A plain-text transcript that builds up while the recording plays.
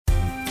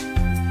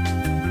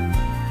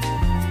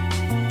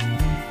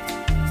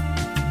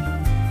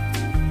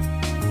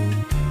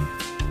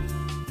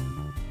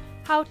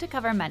How to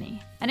Cover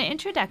Money, an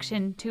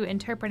introduction to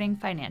interpreting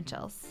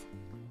financials.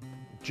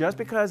 Just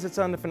because it's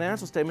on the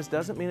financial statements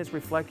doesn't mean it's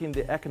reflecting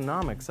the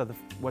economics of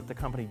what the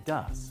company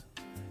does.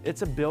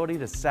 Its ability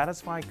to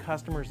satisfy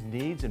customers'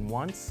 needs and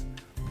wants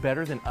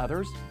better than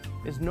others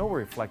is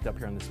nowhere reflected up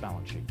here on this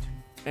balance sheet.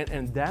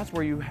 And that's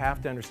where you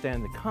have to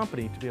understand the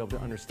company to be able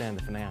to understand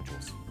the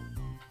financials.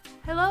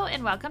 Hello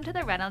and welcome to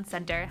the Reynolds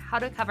Center How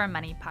to Cover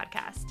Money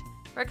podcast.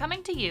 We're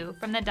coming to you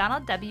from the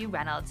Donald W.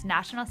 Reynolds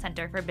National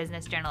Center for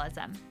Business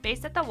Journalism,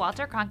 based at the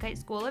Walter Cronkite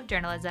School of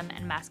Journalism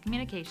and Mass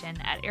Communication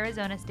at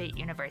Arizona State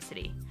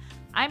University.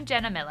 I'm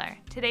Jenna Miller,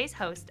 today's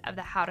host of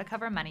the How to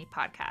Cover Money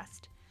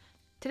podcast.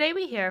 Today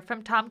we hear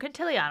from Tom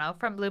Quintiliano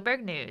from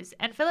Bloomberg News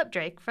and Philip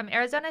Drake from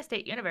Arizona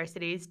State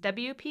University's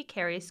W.P.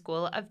 Carey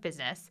School of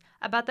Business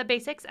about the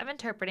basics of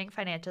interpreting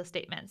financial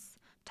statements.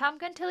 Tom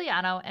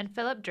Quintiliano and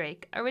Philip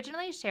Drake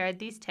originally shared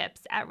these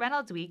tips at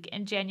Reynolds Week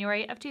in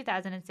January of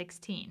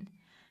 2016.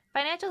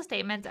 Financial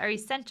statements are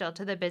essential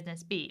to the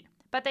business beat,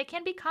 but they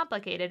can be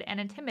complicated and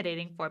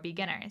intimidating for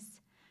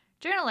beginners.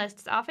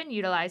 Journalists often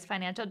utilize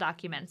financial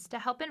documents to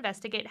help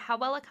investigate how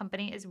well a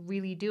company is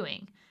really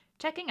doing,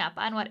 checking up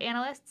on what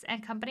analysts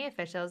and company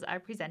officials are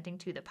presenting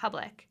to the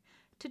public.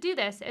 To do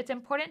this, it's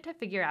important to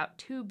figure out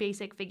two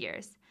basic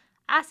figures: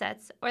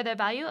 assets, or the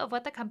value of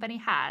what the company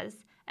has,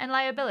 and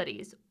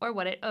liabilities, or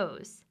what it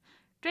owes.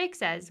 Drake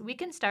says we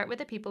can start with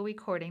the people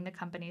recording the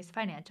company's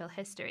financial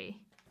history.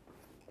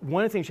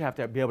 One of the things you have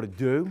to be able to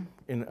do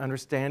in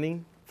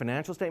understanding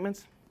financial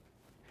statements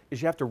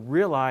is you have to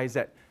realize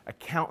that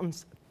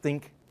accountants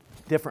think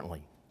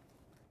differently.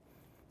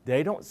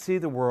 They don't see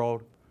the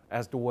world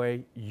as the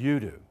way you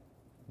do.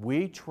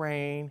 We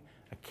train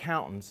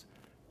accountants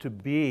to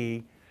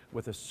be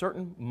with a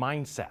certain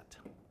mindset.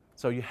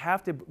 So you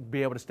have to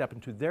be able to step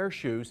into their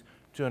shoes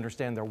to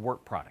understand their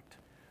work product.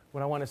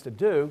 What I want us to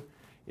do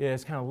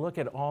is kind of look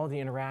at all the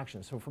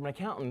interactions. So from an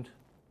accountant,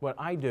 what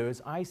I do is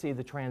I see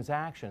the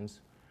transactions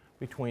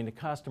between the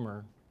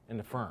customer and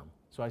the firm.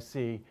 So I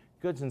see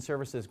goods and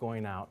services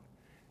going out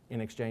in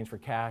exchange for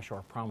cash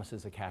or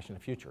promises of cash in the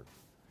future.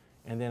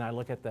 And then I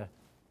look at the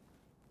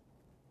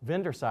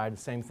vendor side, the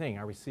same thing.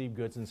 I receive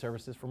goods and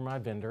services from my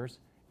vendors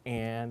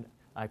and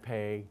I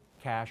pay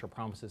cash or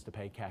promises to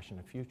pay cash in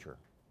the future.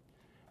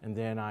 And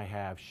then I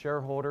have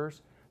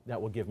shareholders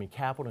that will give me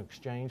capital in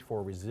exchange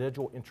for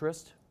residual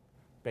interest.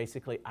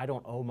 Basically, I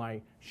don't owe my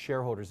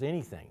shareholders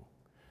anything.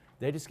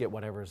 They just get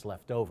whatever is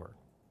left over.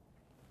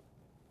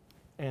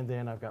 And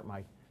then I've got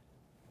my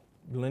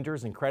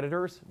lenders and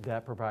creditors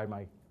that provide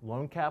my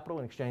loan capital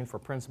in exchange for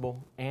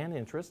principal and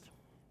interest.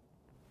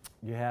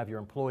 You have your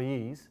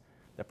employees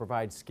that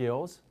provide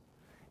skills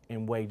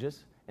and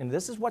wages. And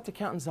this is what the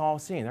accountants are all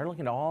seeing. They're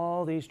looking at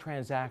all these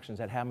transactions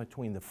that happen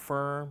between the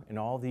firm and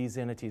all these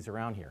entities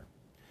around here.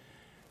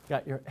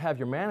 You have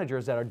your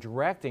managers that are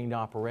directing the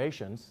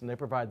operations, and they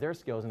provide their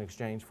skills in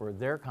exchange for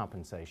their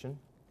compensation.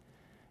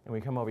 And we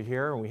come over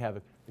here and we have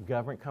the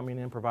government coming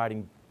in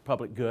providing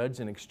public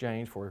goods in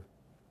exchange for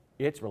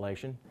its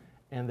relation.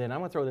 And then I'm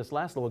going to throw this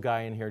last little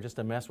guy in here just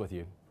to mess with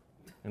you,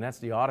 and that's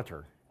the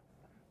auditor.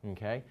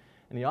 Okay?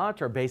 And the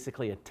auditor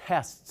basically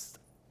attests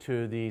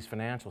to these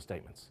financial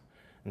statements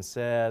and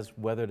says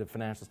whether the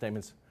financial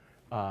statements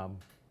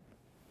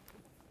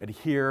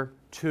adhere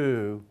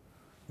to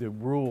the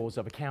rules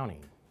of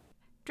accounting.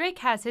 Drake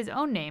has his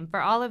own name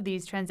for all of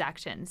these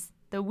transactions,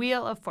 the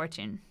Wheel of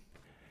Fortune.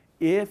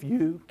 If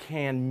you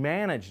can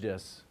manage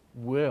this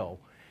wheel,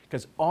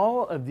 because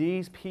all of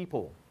these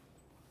people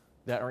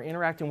that are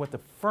interacting with the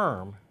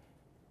firm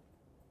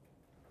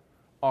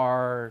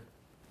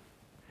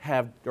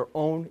have their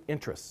own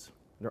interests,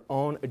 their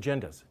own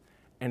agendas,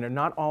 and they're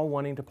not all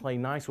wanting to play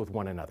nice with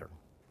one another.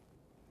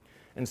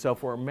 And so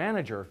for a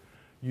manager,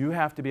 you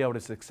have to be able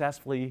to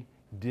successfully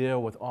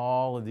deal with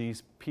all of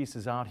these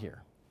pieces out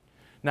here.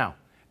 Now,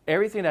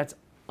 everything that's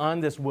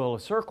on this wheel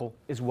of circle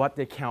is what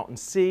the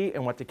accountants see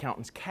and what the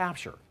accountants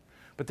capture.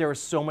 But there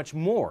is so much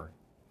more.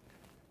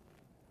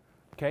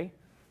 Okay?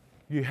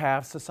 You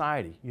have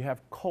society. You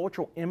have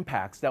cultural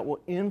impacts that will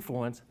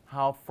influence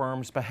how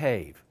firms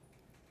behave.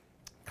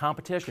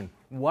 Competition.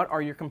 What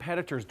are your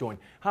competitors doing?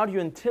 How do you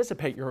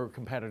anticipate your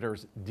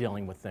competitors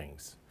dealing with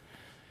things?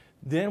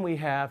 Then we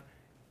have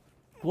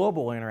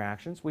global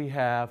interactions. We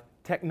have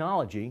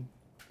technology,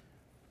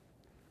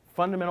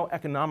 fundamental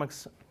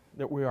economics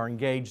that we are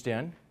engaged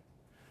in,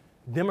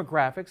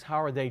 demographics, how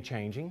are they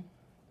changing,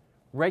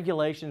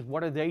 regulations,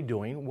 what are they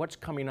doing, what's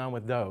coming on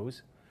with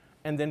those,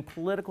 and then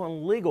political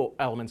and legal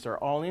elements are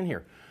all in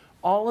here.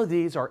 All of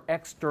these are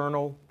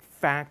external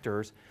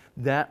factors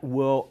that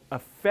will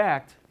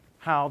affect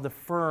how the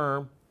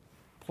firm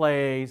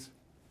plays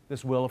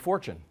this Wheel of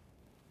Fortune.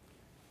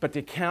 But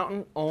the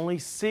accountant only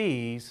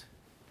sees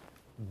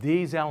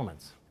these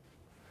elements.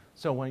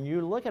 So when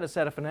you look at a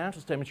set of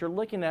financial statements, you're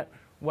looking at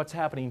what's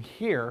happening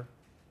here,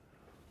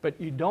 but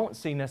you don't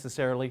see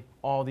necessarily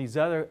all these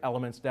other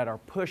elements that are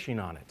pushing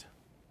on it.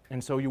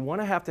 And so you want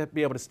to have to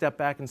be able to step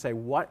back and say,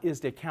 what is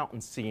the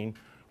accountant seeing?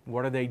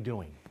 What are they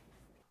doing?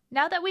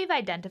 Now that we've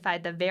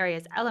identified the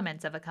various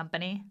elements of a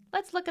company,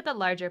 let's look at the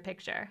larger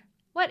picture.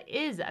 What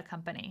is a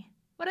company?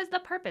 What is the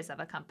purpose of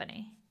a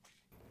company?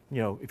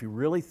 If you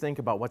really think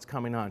about what's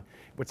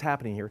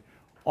happening here,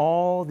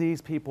 all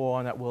these people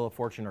on that Wheel of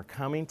Fortune are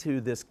coming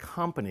to this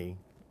company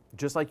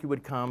just like you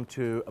would come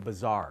to a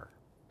bazaar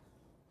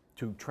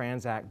to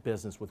transact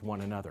business with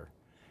one another.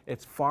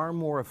 It's far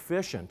more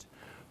efficient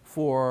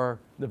for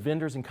the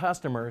vendors and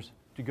customers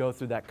to go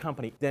through that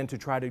company than to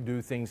try to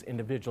do things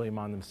individually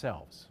among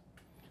themselves.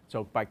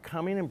 So by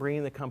coming and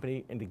bringing the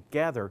company in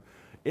together,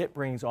 it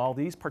brings all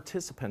these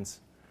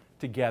participants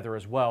together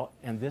as well,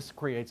 and this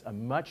creates a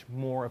much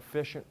more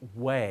efficient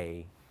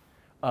way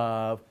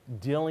of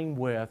dealing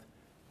with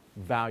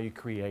value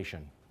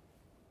creation,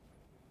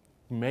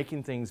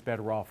 making things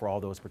better off for all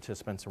those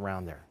participants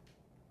around there.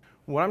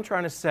 What I'm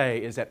trying to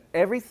say is that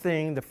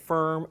everything the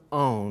firm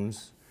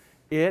owns,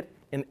 it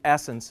in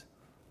essence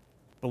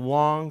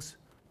belongs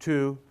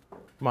to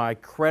my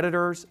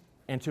creditors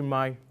and to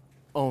my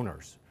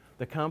owners.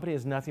 The company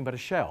is nothing but a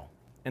shell,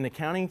 and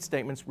accounting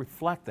statements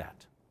reflect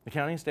that.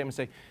 Accounting statements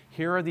say,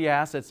 here are the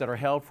assets that are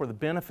held for the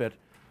benefit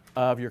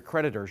of your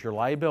creditors, your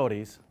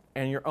liabilities,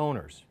 and your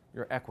owners,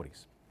 your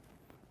equities.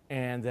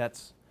 And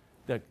that's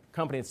the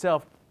company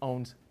itself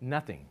owns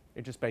nothing.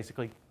 It just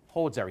basically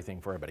holds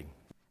everything for everybody.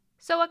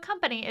 So a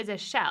company is a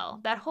shell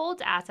that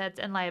holds assets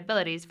and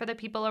liabilities for the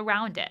people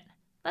around it.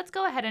 Let's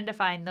go ahead and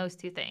define those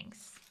two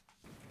things.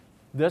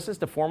 This is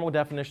the formal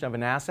definition of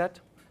an asset.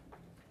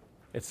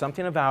 It's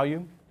something of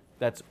value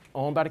that's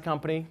owned by the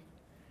company.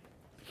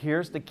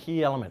 Here's the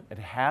key element. It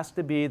has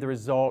to be the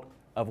result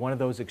of one of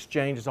those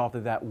exchanges off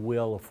of that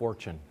Wheel of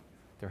Fortune.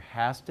 There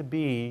has to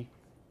be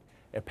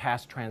a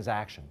past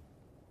transaction.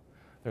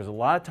 There's a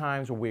lot of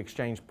times where we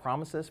exchange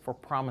promises for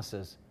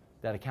promises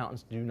that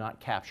accountants do not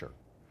capture.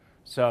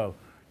 So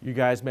you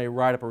guys may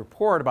write up a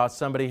report about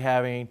somebody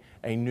having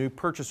a new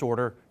purchase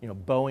order,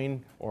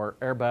 Boeing or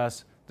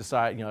Airbus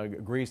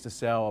agrees to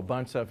sell a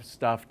bunch of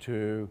stuff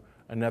to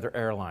another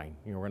airline.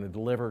 We're going to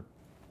deliver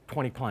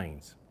 20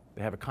 planes.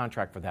 They have a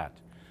contract for that.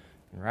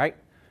 All right?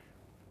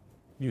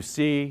 You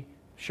see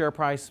share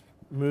price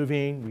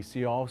moving. We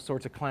see all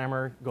sorts of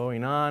clamor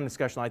going on,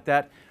 discussion like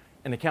that.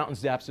 And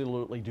accountants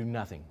absolutely do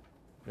nothing.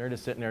 They're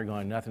just sitting there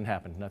going, nothing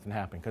happened,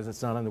 because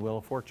it's not on the Wheel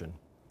of Fortune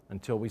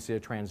until we see a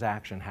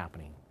transaction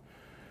happening.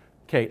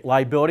 Okay,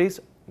 liabilities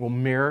will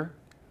mirror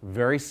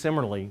very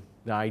similarly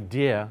the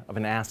idea of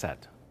an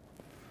asset.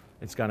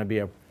 It's going to be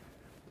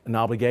an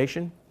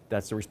obligation.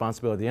 That's the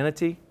responsibility of the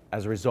entity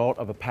as a result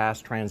of a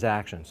past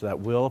transaction. So that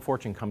Wheel of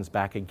Fortune comes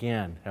back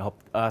again to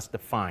help us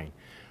define.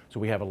 So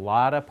we have a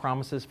lot of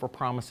promises for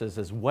promises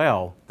as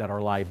well that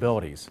are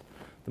liabilities.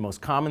 The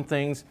most common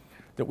things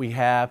that we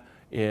have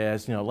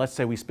is, let's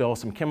say we spill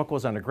some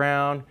chemicals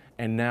underground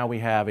and now we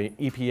have an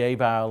EPA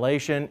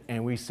violation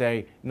and we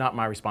say, not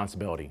my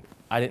responsibility.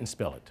 I didn't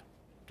spill it.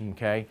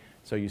 Okay?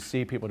 So you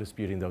see people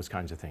disputing those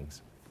kinds of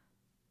things.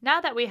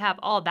 Now that we have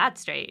all that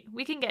straight,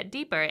 we can get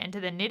deeper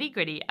into the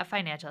nitty-gritty of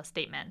financial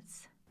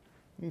statements.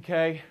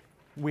 Okay,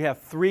 we have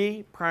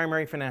three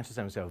primary financial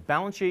statements. We have a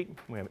balance sheet,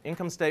 we have an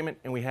income statement,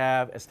 and we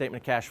have a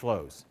statement of cash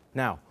flows.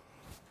 Now,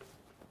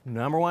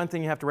 number one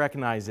thing you have to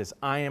recognize is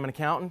I am an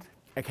accountant.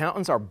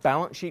 Accountants are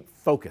balance sheet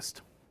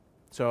focused.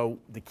 So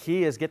the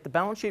key is get the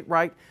balance sheet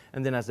right,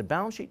 and then as the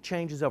balance sheet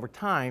changes over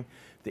time,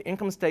 the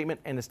income statement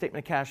and the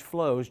statement of cash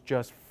flows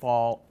just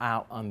fall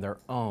out on their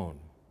own,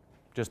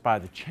 just by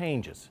the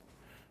changes.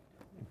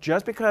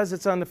 Just because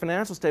it's on the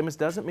financial statements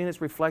doesn't mean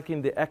it's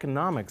reflecting the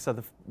economics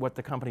of what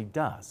the company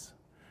does.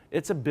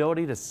 Its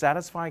ability to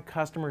satisfy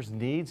customers'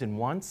 needs and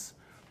wants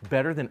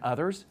better than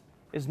others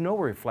is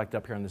nowhere reflected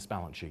up here on this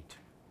balance sheet.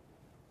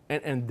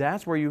 And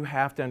that's where you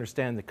have to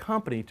understand the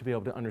company to be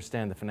able to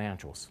understand the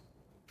financials.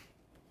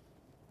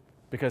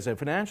 Because the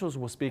financials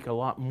will speak a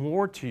lot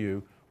more to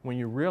you when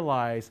you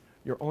realize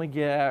you're only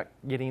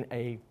getting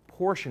a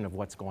portion of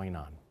what's going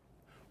on.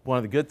 One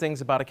of the good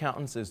things about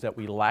accountants is that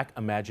we lack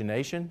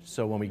imagination,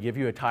 so when we give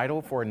you a title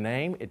for a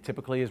name, it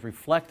typically is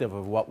reflective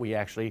of what we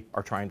actually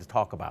are trying to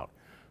talk about.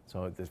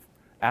 So the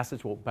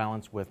assets will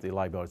balance with the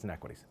liabilities and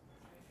equities.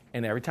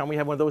 And every time we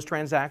have one of those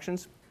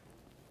transactions,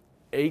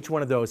 each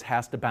one of those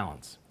has to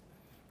balance.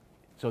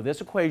 So this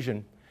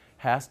equation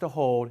has to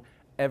hold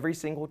every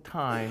single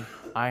time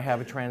I have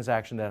a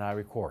transaction that I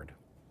record.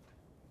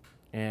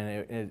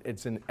 And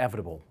it's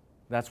inevitable.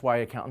 That's why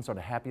accountants are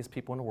the happiest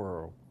people in the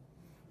world.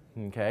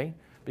 Okay?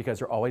 Because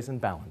they're always in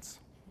balance,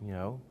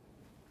 The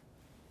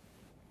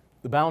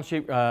balance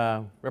sheet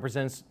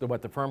represents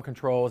what the firm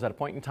controls at a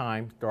point in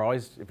time. They're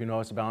always, if you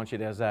notice, a balance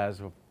sheet as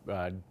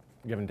a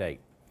given date.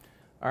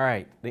 All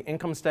right, the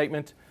income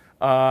statement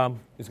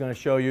is going to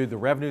show you the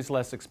revenues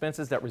less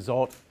expenses that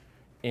result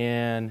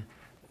in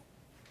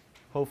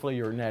hopefully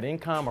your net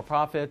income or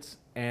profits,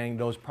 and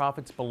those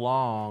profits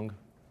belong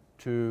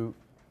to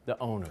the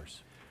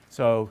owners.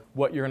 So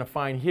what you're going to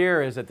find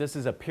here is that this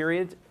is a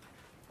period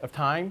of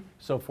time,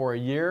 so for a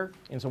year,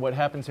 and so what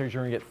happens here is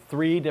you're going to get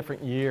 3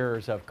 different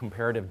years of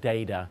comparative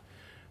data.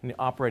 And the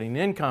operating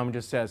income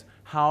just says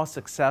how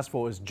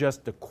successful is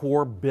just the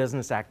core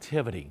business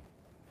activity.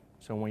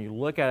 So when you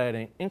look at it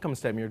in an income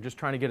statement, you're just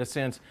trying to get a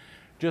sense,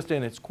 just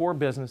in its core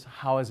business,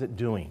 how is it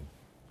doing?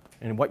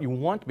 And what you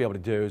want to be able to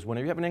do is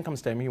whenever you have an income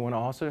statement, you want to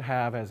also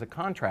have, as a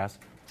contrast,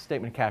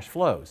 statement of cash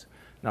flows.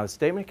 Now, the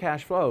statement of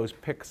cash flows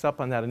picks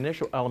up on that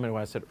initial element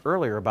what I said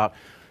earlier about,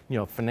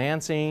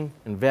 financing,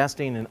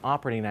 investing, and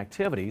operating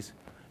activities.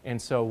 And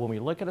so when we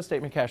look at a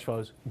statement of cash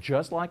flows,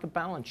 just like a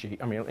balance sheet,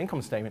 an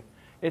income statement,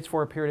 it's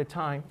for a period of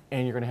time,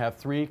 and you're going to have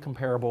 3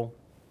 comparable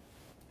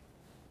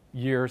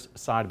years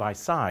side by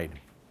side.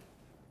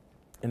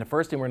 And the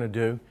first thing we're going to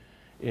do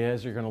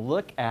is you're going to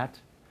look at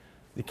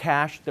the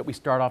cash that we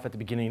start off at the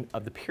beginning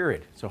of the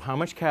period. So how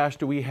much cash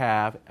do we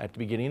have at the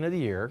beginning of the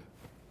year?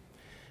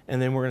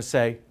 And then we're going to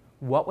say,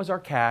 what was our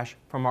cash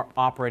from our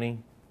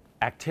operating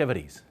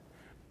activities?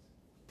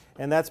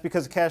 And that's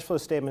because the cash flow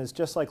statement is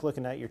just like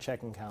looking at your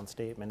checking account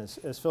statement.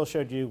 As Phil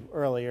showed you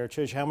earlier, it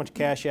shows you how much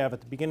cash you have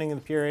at the beginning of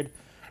the period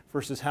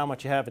versus how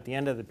much you have at the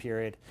end of the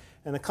period.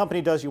 And the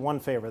company does you one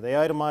favor. They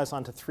itemize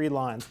onto 3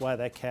 lines why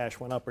that cash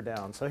went up or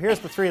down. So here's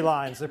the 3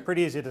 lines. They're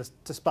pretty easy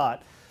to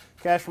spot.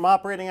 Cash from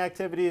operating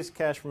activities,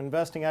 cash from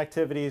investing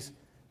activities,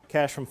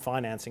 cash from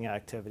financing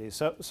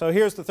activities. So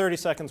here's the 30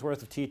 seconds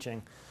worth of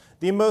teaching.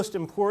 The most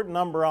important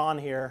number on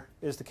here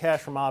is the cash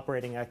from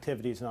operating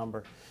activities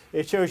number.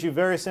 It shows you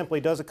very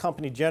simply, does a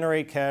company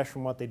generate cash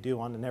from what they do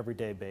on an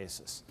everyday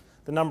basis?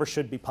 The number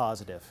should be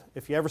positive.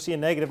 If you ever see a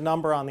negative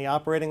number on the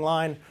operating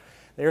line,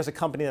 there's a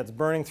company that's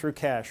burning through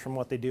cash from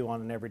what they do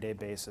on an everyday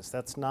basis.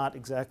 That's not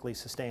exactly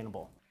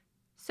sustainable.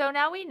 So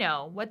now we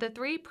know what the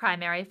 3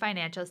 primary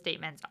financial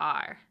statements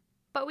are,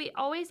 but we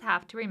always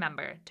have to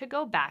remember to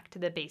go back to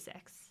the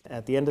basics.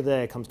 At the end of the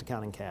day, it comes to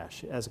counting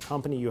cash. As a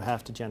company, you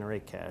have to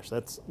generate cash.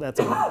 That's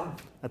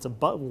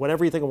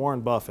whatever you think of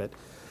Warren Buffett,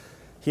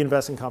 he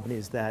invests in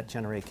companies that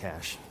generate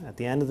cash. At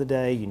the end of the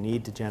day, you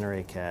need to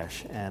generate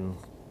cash. And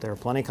there are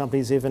plenty of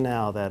companies even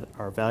now that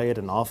are valued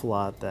an awful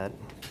lot that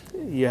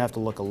you have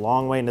to look a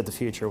long way into the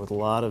future with a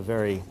lot of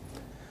very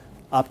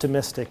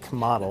optimistic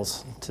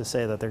models to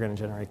say that they're going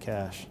to generate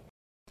cash.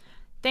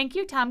 Thank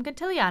you, Tom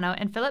Cantiliano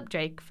and Philip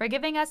Drake, for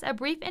giving us a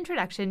brief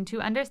introduction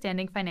to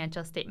understanding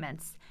financial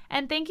statements.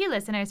 And thank you,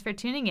 listeners, for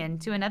tuning in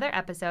to another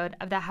episode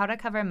of the How to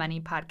Cover Money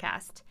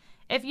podcast.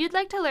 If you'd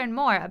like to learn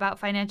more about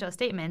financial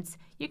statements,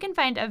 you can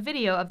find a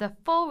video of the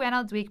full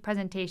Reynolds Week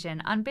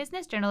presentation on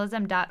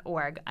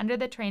businessjournalism.org under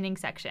the training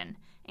section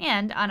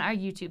and on our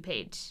YouTube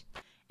page.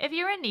 If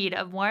you're in need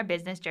of more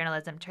business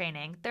journalism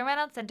training, the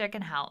Reynolds Center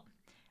can help.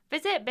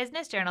 Visit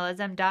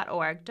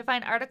businessjournalism.org to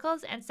find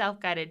articles and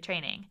self-guided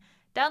training.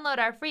 Download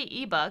our free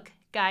ebook,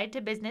 Guide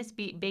to Business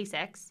Beat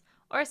Basics,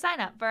 or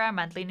sign up for our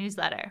monthly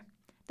newsletter.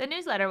 The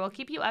newsletter will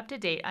keep you up to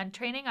date on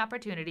training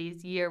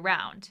opportunities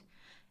year-round.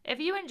 If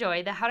you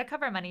enjoy the How to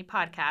Cover Money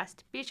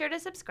podcast, be sure to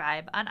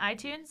subscribe on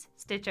iTunes,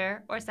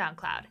 Stitcher, or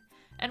SoundCloud.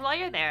 And while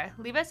you're there,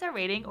 leave us a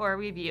rating or a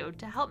review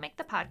to help make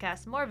the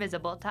podcast more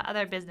visible to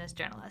other business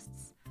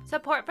journalists.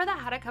 Support for the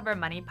How to Cover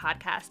Money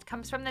podcast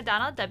comes from the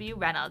Donald W.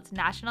 Reynolds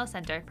National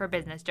Center for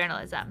Business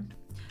Journalism.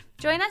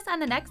 Join us on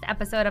the next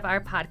episode of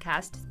our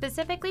podcast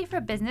specifically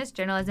for business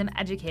journalism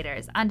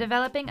educators on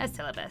developing a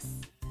syllabus.